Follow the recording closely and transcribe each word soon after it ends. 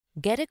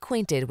Get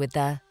acquainted with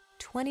the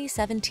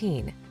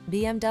 2017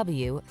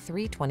 BMW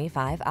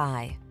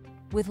 325i.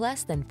 With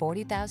less than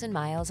 40,000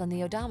 miles on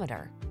the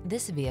odometer,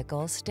 this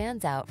vehicle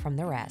stands out from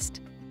the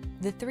rest.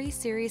 The 3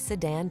 Series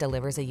sedan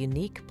delivers a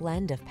unique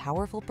blend of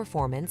powerful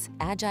performance,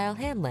 agile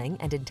handling,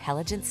 and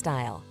intelligent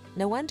style.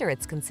 No wonder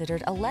it's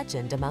considered a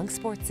legend among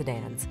sports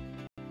sedans.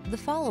 The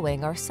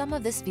following are some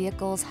of this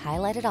vehicle's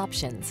highlighted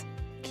options: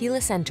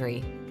 keyless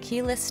entry,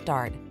 keyless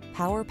start,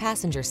 power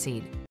passenger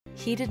seat,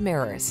 heated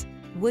mirrors,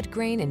 wood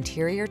grain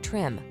interior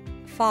trim,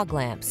 fog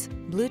lamps,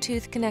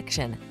 Bluetooth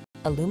connection,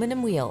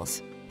 aluminum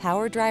wheels,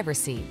 power driver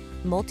seat,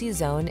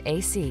 multi-zone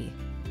AC.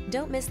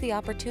 Don't miss the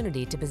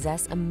opportunity to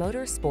possess a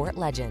motorsport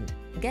legend.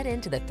 Get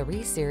into the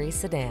 3 Series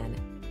sedan.